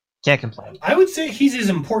 Can't complain. I would say he's as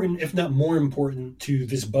important, if not more important, to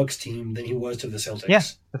this Bucks team than he was to the Celtics. Yeah,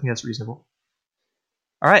 I think that's reasonable.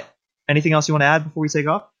 All right. Anything else you want to add before we take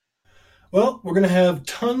off? Well, we're going to have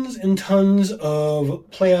tons and tons of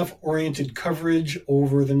playoff-oriented coverage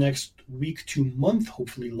over the next week to month,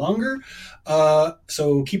 hopefully longer.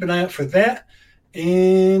 So keep an eye out for that.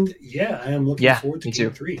 And I am looking forward to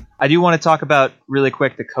Game 3. I do want to talk about really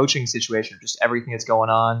quick the coaching situation, just everything that's going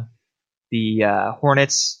on. The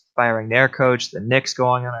Hornets firing their coach, the Knicks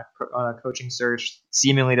going on a coaching search.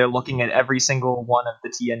 Seemingly, they're looking at every single one of the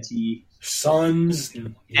TNT Suns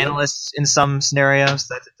analysts in some scenarios.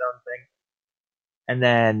 That's its own thing. And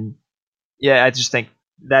then, I just think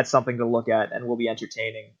that's something to look at and will be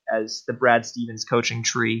entertaining as the Brad Stevens coaching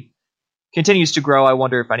tree continues to grow. I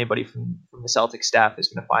wonder if anybody from the Celtics staff is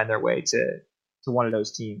going to find their way to one of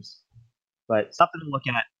those teams. But something to look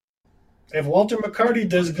at. If Walter McCarty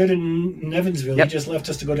does good in Evansville, Yep. he just left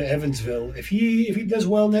us to go to Evansville. If he does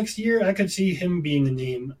well next year, I could see him being the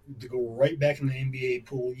name to go right back in the NBA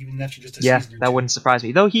pool, even after just a season or That two. wouldn't surprise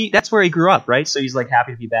me. Though that's where he grew up, right? So he's like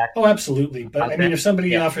happy to be back. Oh, absolutely. But I mean, if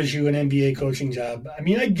somebody Yeah. offers you an NBA coaching job, I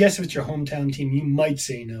mean, I guess if it's your hometown team, you might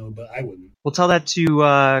say no, but I wouldn't. We'll tell that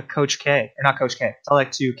to Coach K, or not Coach K. Tell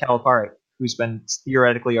that to Calipari, who's been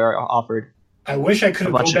theoretically offered. I wish I could A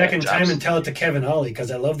have bunch go of back in jobs. time and tell it to Kevin Ollie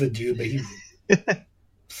because I love the dude, but he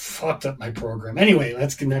fucked up my program. Anyway,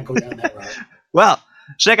 let's not go down that route. Well,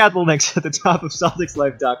 check out the links at the top of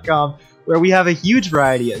CelticsLife.com, where we have a huge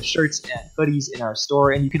variety of shirts and hoodies in our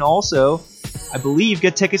store, and you can also, I believe,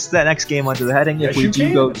 get tickets to that next game under the heading Yes, if we you do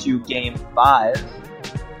can. go to Game 5.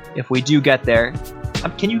 If we do get there.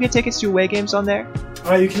 Can you get tickets to away games on there?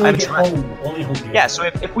 You can only I'm get trying. home. Only home games. Yeah, so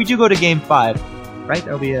if we do go to Game 5, right,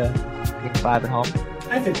 there'll be a Game 5 at home.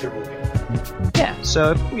 I think they're okay. Yeah,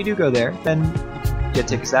 so if we do go there, then you can get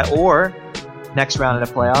tickets to that. Or next round of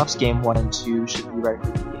the playoffs, Game 1 and 2 should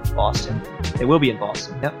theoretically be in Boston. They will be in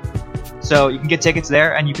Boston, yep. So you can get tickets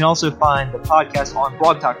there, and you can also find the podcast on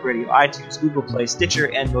Blog Talk Radio, iTunes, Google Play,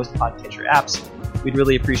 Stitcher, and most podcatcher apps. We'd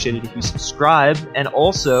really appreciate it if you subscribe, and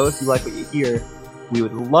also, if you like what you hear, we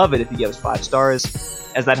would love it if you give us 5 stars,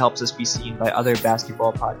 as that helps us be seen by other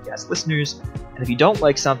basketball podcast listeners. And if you don't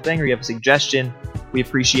like something or you have a suggestion, we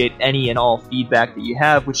appreciate any and all feedback that you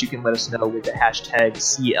have, which you can let us know with the hashtag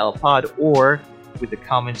CLPod or with a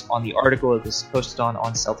comment on the article that is posted on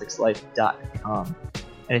CelticsLife.com.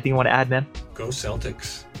 Anything you want to add, man? Go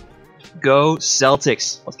Celtics. Go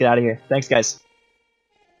Celtics. Let's get out of here. Thanks, guys.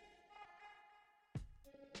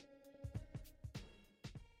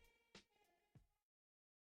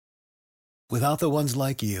 Without the ones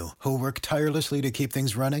like you, who work tirelessly to keep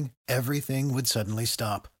things running, everything would suddenly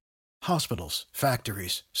stop. Hospitals,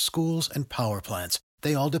 factories, schools, and power plants,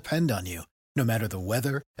 they all depend on you. No matter the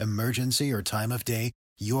weather, emergency, or time of day,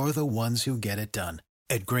 you're the ones who get it done.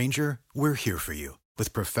 At Grainger, we're here for you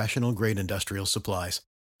with professional-grade industrial supplies.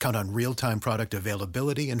 Count on real-time product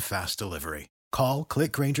availability and fast delivery. Call,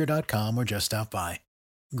 click Grainger.com, or just stop by.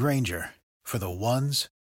 Grainger, for the ones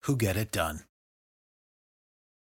who get it done.